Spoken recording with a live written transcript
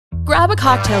Grab a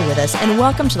cocktail with us and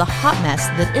welcome to the hot mess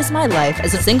that is my life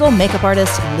as a single makeup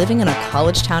artist living in a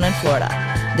college town in Florida.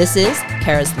 This is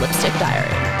Kara's Lipstick Diary.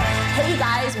 Hey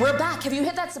guys, we're back. Have you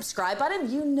hit that subscribe button?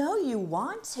 You know you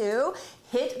want to.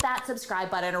 Hit that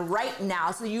subscribe button right now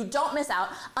so you don't miss out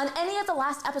on any of the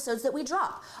last episodes that we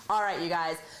drop. All right, you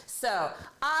guys. So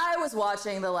I was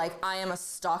watching the I Am a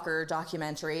Stalker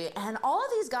documentary, and all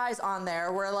of these guys on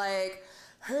there were like,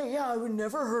 hey, yeah, I would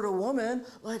never hurt a woman.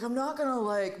 I'm not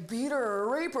gonna beat her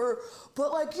or rape her,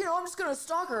 but I'm just gonna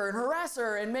stalk her and harass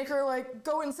her and make her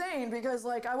go insane because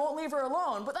I won't leave her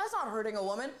alone. But that's not hurting a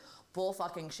woman. Bull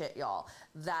fucking shit, y'all.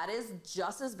 That is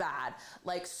just as bad,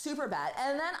 super bad.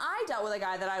 And then I dealt with a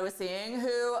guy that I was seeing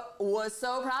who was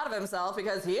so proud of himself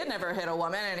because he had never hit a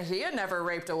woman and he had never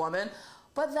raped a woman.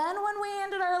 But then when we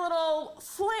ended our little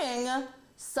fling,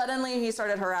 suddenly he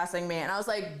started harassing me. And I was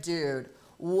like, dude,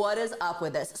 what is up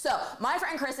with this? So my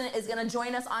friend Kristin is gonna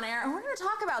join us on air and we're gonna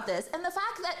talk about this and the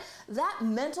fact that that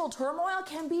mental turmoil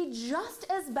can be just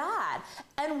as bad.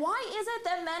 And why is it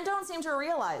that men don't seem to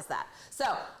realize that?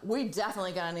 So we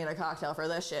definitely gonna need a cocktail for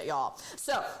this shit, y'all.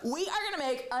 So we are gonna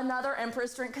make another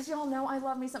Empress drink because y'all know I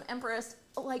love me some Empress.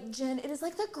 Gin, it is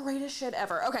the greatest shit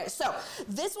ever. Okay, so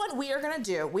this one we are gonna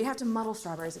do, we have to muddle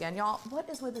strawberries again. Y'all, what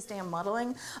is with this damn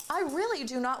muddling? I really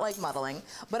do not like muddling,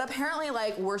 but apparently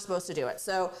we're supposed to do it.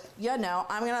 So,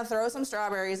 I'm gonna throw some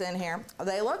strawberries in here.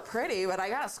 They look pretty, but I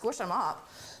gotta squish them up.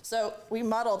 So we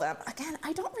muddle them. Again,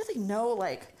 I don't really know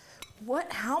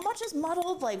how much is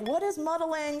muddled? What is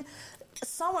muddling?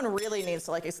 Someone really needs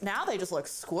to now they just look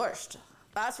squished.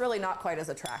 That's really not quite as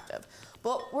attractive.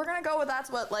 But we're gonna go with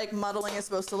that's what muddling is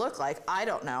supposed to look like. I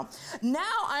don't know.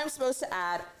 Now I'm supposed to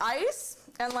add ice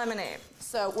and lemonade.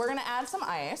 So we're gonna add some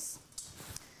ice,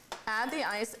 add the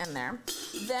ice in there.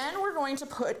 Then we're going to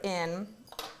put in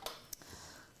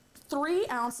 3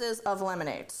 ounces of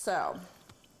lemonade. So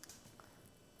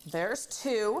there's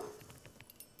 2.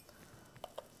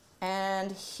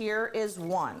 And here is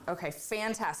 1. Okay,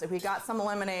 fantastic. We got some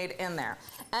lemonade in there.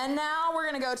 And now we're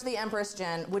gonna go to the Empress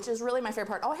Gin, which is really my favorite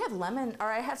part. Oh,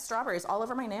 I have strawberries all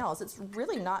over my nails. It's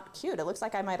really not cute. It looks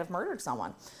like I might have murdered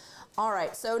someone. All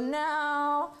right, so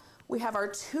now we have our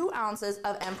 2 ounces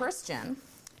of Empress Gin.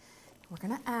 We're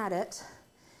gonna add it,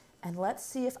 and let's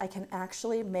see if I can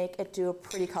actually make it do a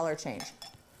pretty color change.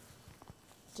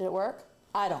 Did it work?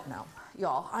 I don't know.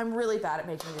 Y'all, I'm really bad at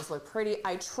making these look pretty.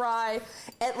 I try.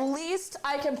 At least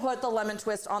I can put the lemon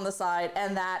twist on the side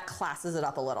and that classes it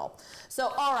up a little.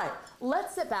 So, all right,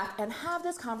 let's sit back and have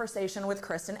this conversation with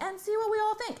Kristin and see what we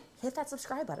all think. Hit that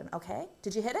subscribe button, okay?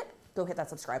 Did you hit it? Go hit that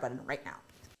subscribe button right now.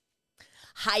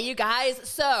 Hi, you guys.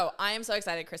 So I am so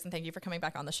excited. Kristin, thank you for coming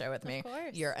back on the show with me. Of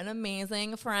course. You're an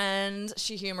amazing friend.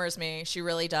 She humors me. She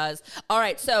really does. All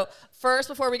right. So first,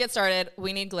 before we get started,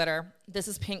 we need glitter. This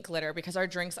is pink glitter because our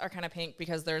drinks are kind of pink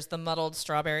because there's the muddled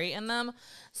strawberry in them.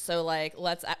 So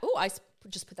let's, I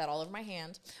just put that all over my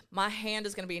hand. My hand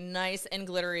is going to be nice and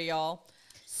glittery, y'all.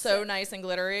 So nice and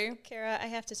glittery. Kara, I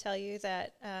have to tell you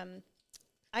that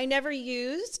I never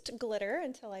used glitter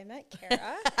until I met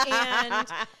Kara. And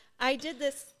I did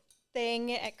this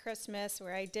thing at Christmas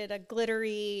where I did a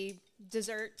glittery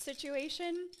dessert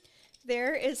situation.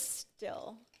 There is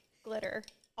still glitter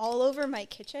all over my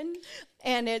kitchen,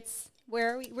 and it's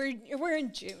where we're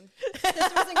in June. This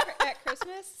was at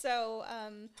Christmas, so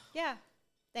yeah.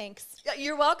 Thanks.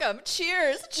 You're welcome.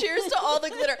 Cheers. Cheers to all the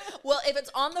glitter. Well, if it's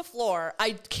on the floor,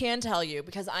 I can tell you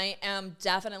because I am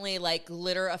definitely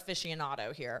glitter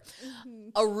aficionado here. Mm-hmm.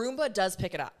 A Roomba does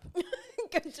pick it up.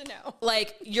 Good to know.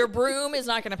 Your broom is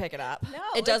not going to pick it up. No,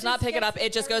 it does not pick it up.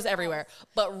 It just goes everywhere.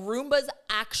 But Roombas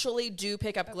actually do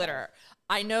pick up glitter.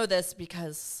 I know this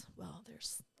because,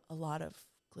 there's a lot of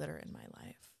glitter in my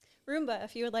life. Roomba,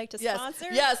 if you would like to sponsor.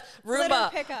 Yes,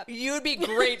 Roomba. Pickup. You'd be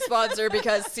great sponsor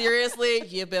because seriously,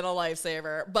 you've been a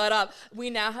lifesaver. But we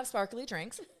now have sparkly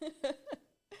drinks.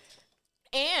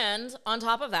 And on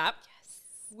top of that,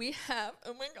 we have,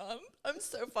 oh my God, I'm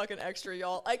so fucking extra,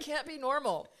 y'all. I can't be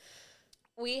normal.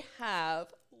 We have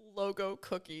logo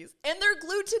cookies and they're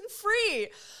gluten-free.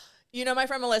 You know my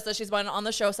friend Melissa, she's been on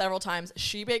the show several times.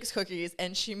 She bakes cookies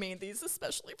and she made these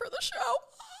especially for the show.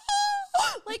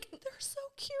 They're so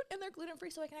cute and they're gluten-free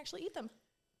so I can actually eat them.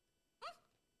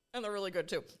 And they're really good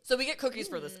too. So we get cookies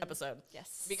for this episode.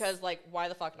 Yes. Because why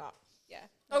the fuck not? Yeah.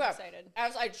 I'm okay. Excited.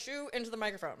 As I chew into the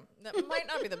microphone. That might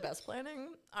not be the best planning.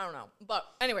 I don't know. But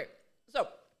anyway, so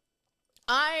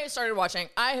I started watching.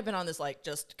 I have been on this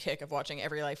just kick of watching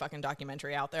every fucking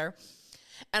documentary out there.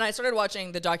 And I started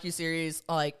watching the docuseries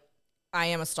I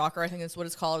Am a Stalker, I think that's what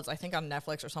it's called. It's I think on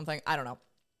Netflix or something. I don't know.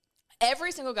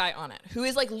 Every single guy on it who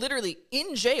is literally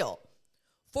in jail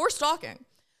for stalking.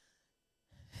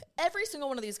 every single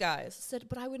one of these guys said,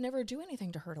 but I would never do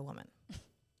anything to hurt a woman.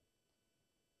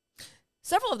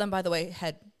 Several of them, by the way,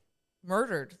 had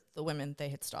murdered the women they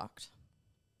had stalked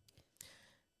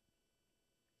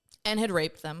and had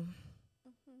raped them.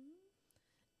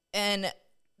 And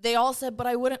they all said, but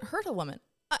I wouldn't hurt a woman.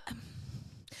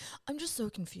 I'm just so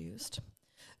confused.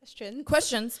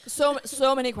 Questions.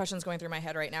 So many questions going through my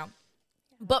head right now.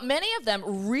 Yeah. But many of them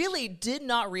really did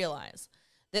not realize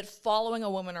that following a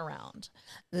woman around,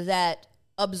 that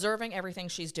observing everything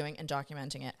she's doing and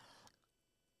documenting it,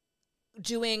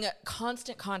 doing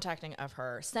constant contacting of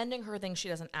her, sending her things she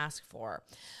doesn't ask for,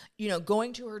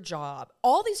 going to her job,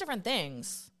 all these different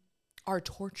things are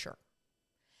torture.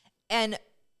 And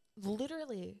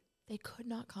literally, they could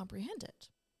not comprehend it.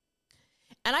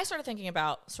 And I started thinking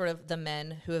about sort of the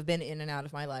men who have been in and out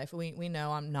of my life. We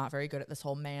know I'm not very good at this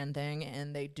whole man thing,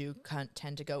 and they do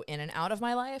tend to go in and out of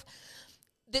my life.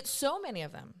 That so many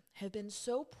of them have been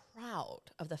so proud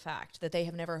of the fact that they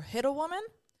have never hit a woman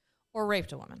or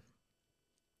raped a woman.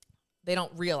 They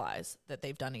don't realize that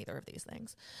they've done either of these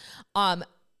things.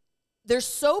 They're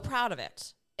so proud of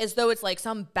it, as though it's like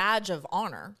some badge of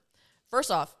honor. First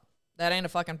off, that ain't a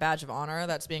fucking badge of honor.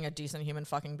 That's being a decent human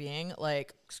fucking being.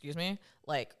 Like, excuse me?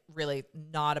 Like, really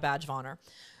not a badge of honor.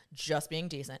 Just being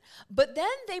decent. But then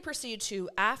they proceed to,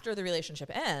 after the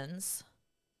relationship ends,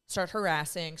 start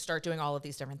harassing, start doing all of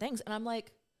these different things. And I'm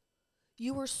like,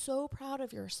 you were so proud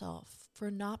of yourself for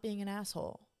not being an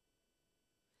asshole.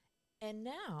 And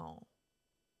now,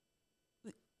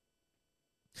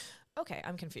 okay,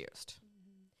 I'm confused.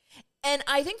 And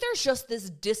I think there's just this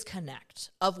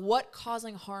disconnect of what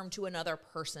causing harm to another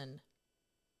person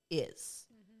is.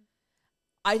 Mm-hmm.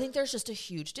 I think there's just a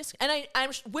huge disconnect.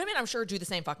 And women, I'm sure, do the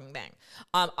same fucking thing.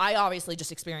 I obviously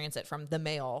just experience it from the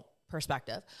male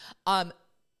perspective.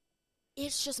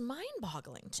 It's just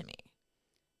mind-boggling to me.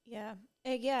 Yeah.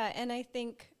 Yeah, and I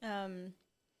think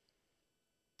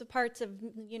the parts of,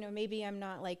 maybe I'm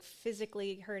not like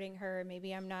physically hurting her.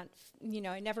 Maybe I'm not,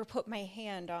 I never put my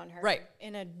hand on her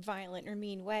in a violent or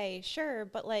mean way. Sure.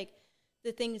 But like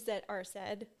the things that are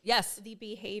said. Yes. The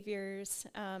behaviors,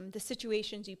 the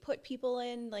situations you put people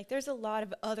in. Like there's a lot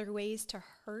of other ways to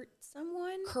hurt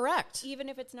someone. Correct. Even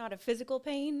if it's not a physical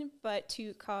pain, but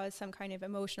to cause some kind of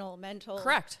emotional, mental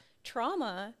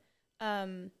trauma.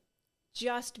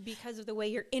 Just because of the way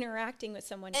you're interacting with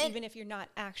someone, even if you're not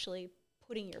actually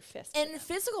putting your fist. And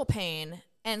physical pain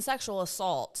and sexual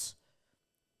assault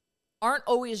aren't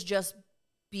always just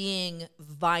being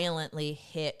violently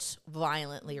hit,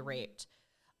 violently raped.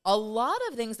 A lot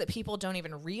of things that people don't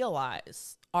even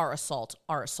realize are assault.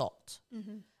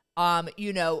 Mm-hmm.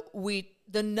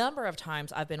 The number of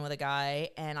times I've been with a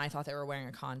guy and I thought they were wearing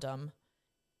a condom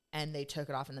and they took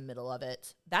it off in the middle of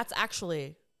it, that's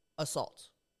actually assault.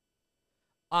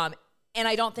 And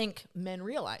I don't think men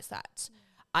realize that.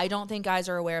 I don't think guys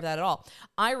are aware of that at all.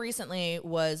 I recently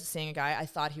was seeing a guy. I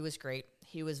thought he was great.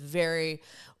 He was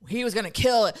going to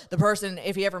kill the person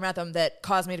if he ever met them that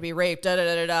caused me to be raped,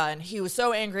 And he was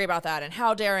so angry about that. And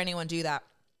how dare anyone do that?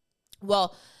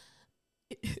 Well,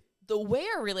 the way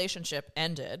our relationship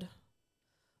ended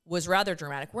was rather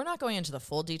dramatic. We're not going into the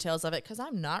full details of it because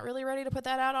I'm not really ready to put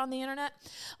that out on the internet.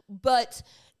 But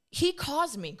he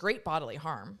caused me great bodily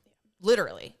harm.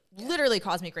 Literally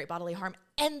caused me great bodily harm.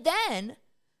 And then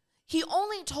he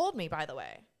only told me, by the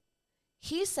way,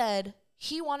 he said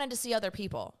he wanted to see other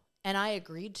people, and I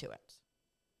agreed to it,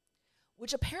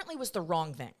 which apparently was the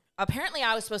wrong thing. Apparently,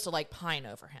 I was supposed to, like, pine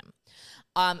over him.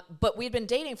 But we'd been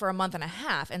dating for a month and a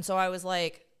half, and so I was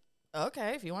like,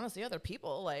 okay, if you want to see other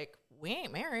people, like, we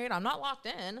ain't married. I'm not locked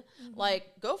in. Mm-hmm.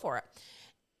 Like, go for it.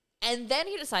 And then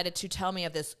he decided to tell me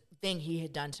of this thing he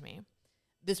had done to me,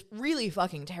 this really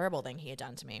fucking terrible thing he had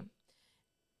done to me.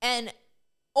 And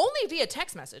only via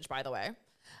text message, by the way.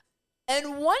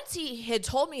 And once he had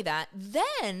told me that,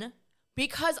 then,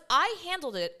 because I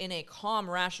handled it in a calm,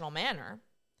 rational manner,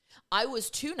 I was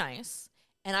too nice,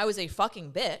 and I was a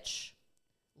fucking bitch,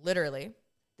 literally.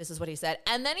 This is what he said.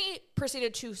 And then he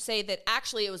proceeded to say that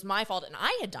actually it was my fault and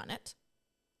I had done it,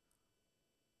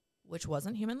 which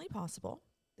wasn't humanly possible,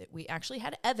 that we actually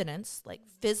had evidence, like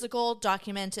physical,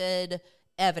 documented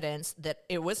evidence that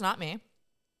it was not me.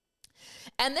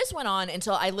 And this went on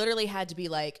until I literally had to be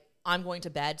like, I'm going to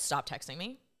bed, stop texting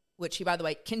me, which he, by the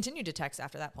way, continued to text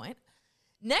after that point.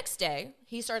 Next day,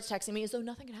 he starts texting me as though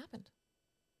nothing had happened.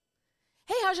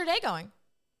 Hey, how's your day going?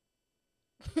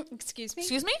 Excuse me?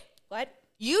 Excuse me? What?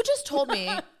 You just told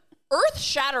me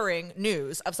earth-shattering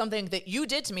news of something that you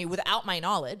did to me without my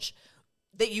knowledge,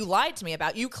 that you lied to me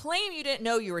about. You claim you didn't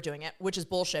know you were doing it, which is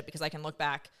bullshit because I can look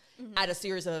back at a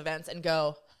series of events and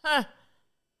go,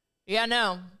 yeah,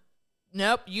 no,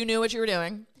 Nope, you knew what you were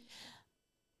doing.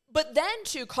 But then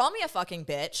to call me a fucking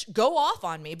bitch, go off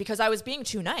on me because I was being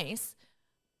too nice,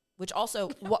 which also,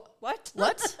 What?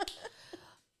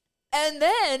 And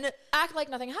then act like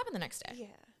nothing happened the next day. Yeah.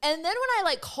 And then when I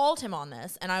like called him on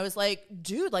this and I was like,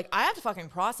 dude, like I have to fucking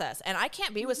process and I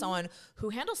can't be with someone who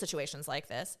handles situations like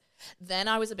this. Then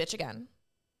I was a bitch again.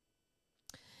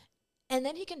 And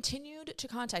then he continued to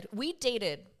contact. We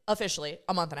dated officially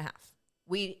a month and a half.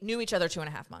 We knew each other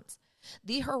 2.5 months.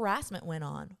 The harassment went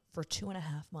on for 2.5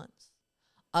 months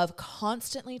of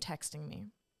constantly texting me,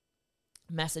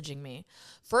 messaging me.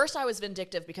 First, I was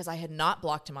vindictive because I had not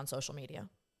blocked him on social media.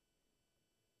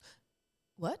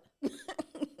 What?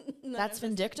 That's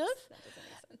vindictive?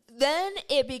 Then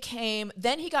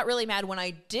he got really mad when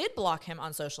I did block him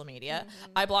on social media.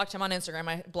 Mm-hmm. I blocked him on Instagram.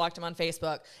 I blocked him on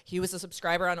Facebook. He was a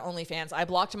subscriber on OnlyFans. I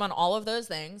blocked him on all of those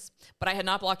things, but I had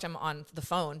not blocked him on the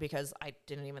phone because I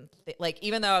didn't even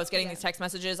even though I was getting these text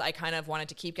messages, I kind of wanted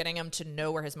to keep getting him to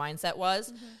know where his mindset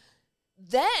was. Mm-hmm.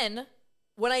 Then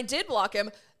when I did block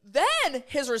him, then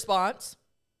his response,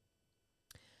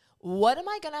 what am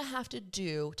I going to have to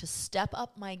do to step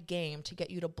up my game to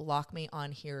get you to block me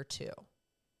on here too?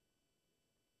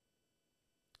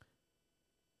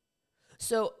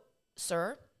 So,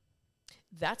 sir,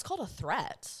 that's called a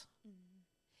threat.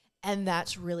 And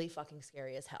that's really fucking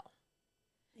scary as hell.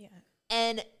 Yeah.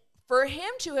 And for him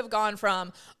to have gone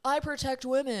from, I protect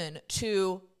women,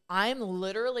 to I'm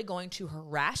literally going to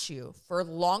harass you for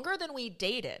longer than we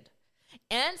dated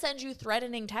and send you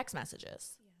threatening text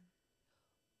messages. Yeah.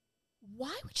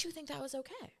 Why would you think that was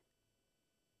okay?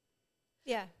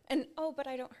 Yeah. And, but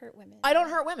I don't hurt women. I don't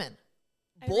hurt women.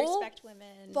 I respect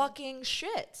women. Fucking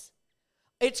shit.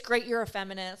 It's great you're a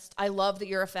feminist. I love that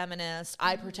you're a feminist.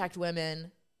 I protect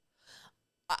women.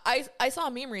 I saw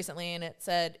a meme recently and it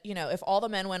said, if all the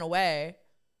men went away,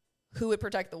 who would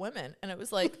protect the women? And it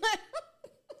was like,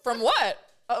 from what?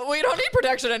 We don't need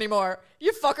protection anymore.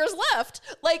 You fuckers left.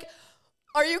 Like,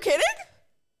 are you kidding?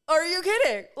 Are you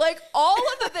kidding? Like, all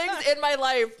of the things in my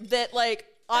life that, like,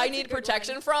 I need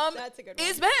protection from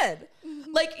is men.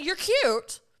 Like, you're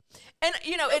cute. And,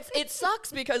 it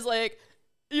sucks because, like,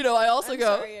 I also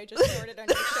go. Sorry, I just snorted on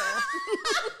your show.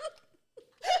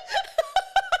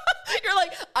 You're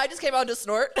like, I just came on to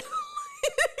snort. But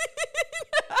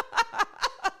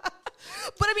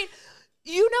I mean,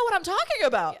 you know what I'm talking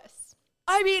about. Yes.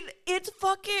 I mean, it's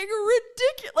fucking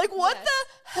ridiculous. Like, what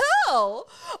the hell?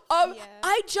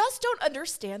 I just don't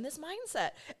understand this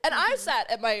mindset. And I sat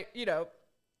at my,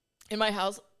 in my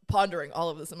house pondering all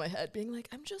of this in my head, being like,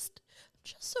 I'm just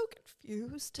so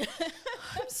confused.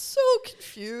 I'm so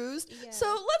confused. Yeah. So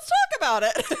let's talk about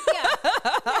it.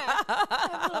 Have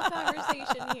a little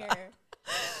conversation here.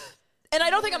 And I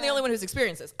don't think I'm the only one who's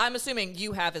experienced this. I'm assuming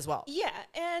you have as well. Yeah,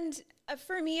 and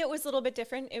for me, it was a little bit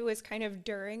different. It was kind of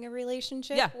during a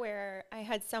relationship where I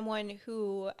had someone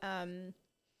who,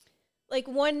 like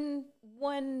one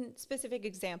specific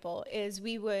example is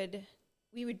we would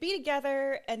be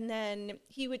together, and then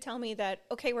he would tell me that,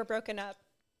 okay, we're broken up.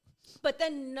 But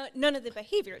then none of the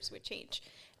behaviors would change.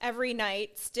 Every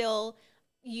night, still,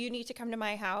 you need to come to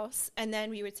my house. And then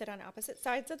we would sit on opposite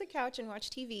sides of the couch and watch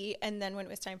TV. And then when it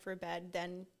was time for bed,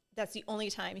 then that's the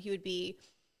only time he would be,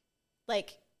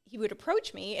 like, he would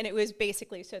approach me. And it was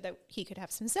basically so that he could have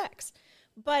some sex.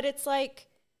 But it's like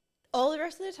all the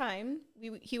rest of the time,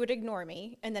 he would ignore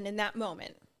me. And then in that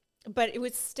moment. But it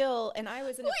was still, and I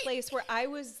was in a place where I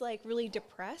was like really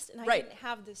depressed, and I didn't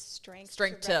have the strength to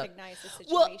recognize the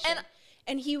situation. Well,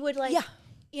 and he would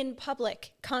in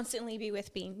public constantly be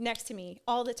with me, next to me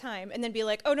all the time, and then be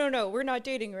like, oh, no, we're not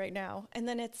dating right now. And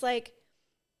then it's like,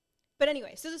 but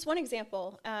anyway, so this one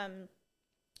example,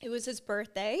 it was his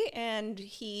birthday, and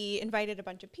he invited a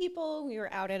bunch of people. We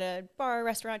were out at a bar,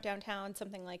 restaurant downtown,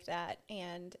 something like that.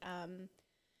 And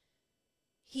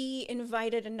he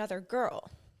invited another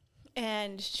girl.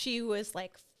 And she was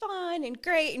like fun and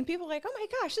great, and people were like, oh my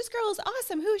gosh, this girl is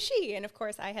awesome, who's she? And of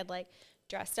course I had like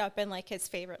dressed up in like his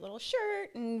favorite little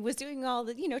shirt and was doing all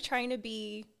the, trying to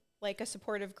be like a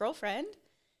supportive girlfriend.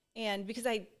 And because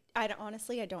I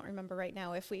honestly don't remember right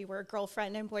now if we were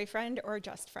girlfriend and boyfriend or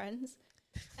just friends.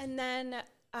 And then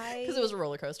because it was a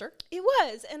roller coaster. It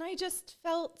was, and I just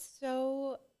felt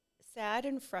so sad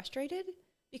and frustrated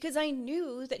because I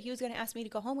knew that he was going to ask me to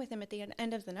go home with him at the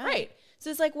end of the night. Right. So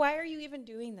it's like, why are you even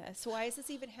doing this? Why is this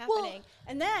even happening? Well,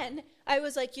 and then I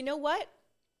was like, you know what?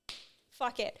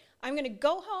 Fuck it. I'm going to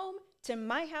go home to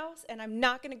my house, and I'm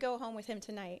not going to go home with him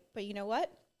tonight. But you know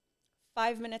what?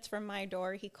 5 minutes from my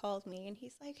door, he called me, and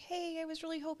he's like, hey, I was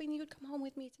really hoping you would come home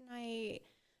with me tonight.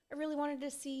 I really wanted to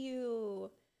see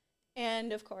you.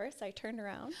 And, of course, I turned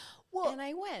around, and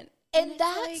I went. And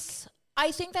that's,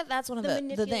 I think that's one of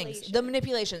the things, the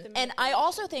manipulation. And I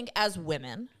also think as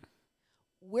women,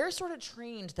 we're sort of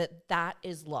trained that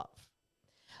is love.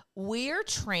 We're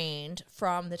trained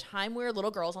from the time we were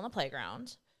little girls on the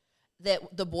playground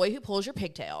that the boy who pulls your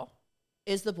pigtail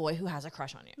is the boy who has a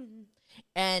crush on you. Mm-hmm.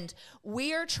 And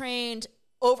we are trained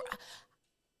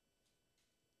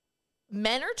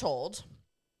men are told,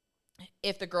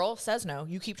 if the girl says no,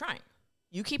 you keep trying.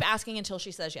 You keep asking until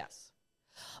she says yes.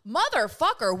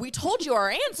 Motherfucker, we told you our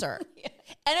answer. Yeah.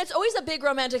 And it's always a big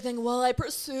romantic thing. Well, I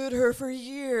pursued her for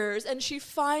years and she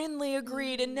finally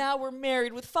agreed and now we're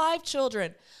married with 5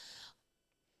 children.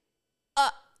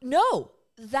 No,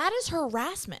 that is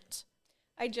harassment.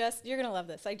 You're going to love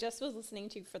this. I just was listening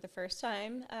to, for the first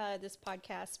time, this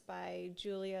podcast by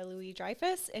Julia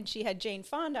Louis-Dreyfus, and she had Jane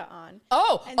Fonda on.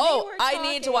 I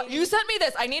need to watch. You sent me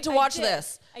this. I need to watch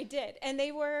this. I did. And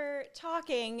they were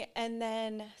talking, and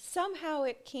then somehow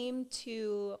it came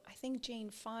to, I think Jane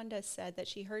Fonda said that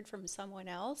she heard from someone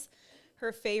else.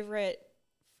 Her favorite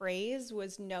phrase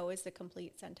was, no is the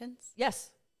complete sentence.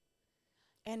 Yes.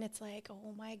 And it's like,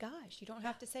 oh my gosh, you don't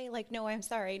have to say like, no, I'm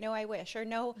sorry, no, I wish, or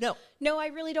no, I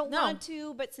really don't want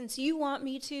to, but since you want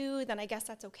me to, then I guess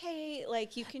that's okay.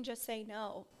 Like, you can just say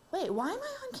no. Wait, why am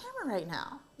I on camera right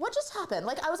now? What just happened?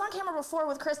 Like, I was on camera before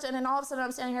with Kristin, and all of a sudden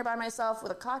I'm standing here by myself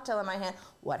with a cocktail in my hand.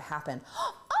 What happened?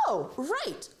 Oh,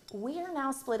 right. We are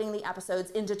now splitting the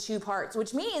episodes into 2 parts,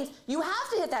 which means you have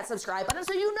to hit that subscribe button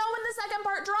so you know when the second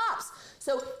part drops.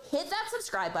 So hit that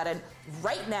subscribe button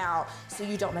right now so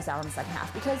you don't miss out on the second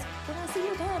half, because we're going to see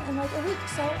you again in like a week.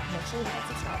 So make sure you hit that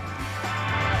subscribe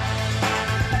button.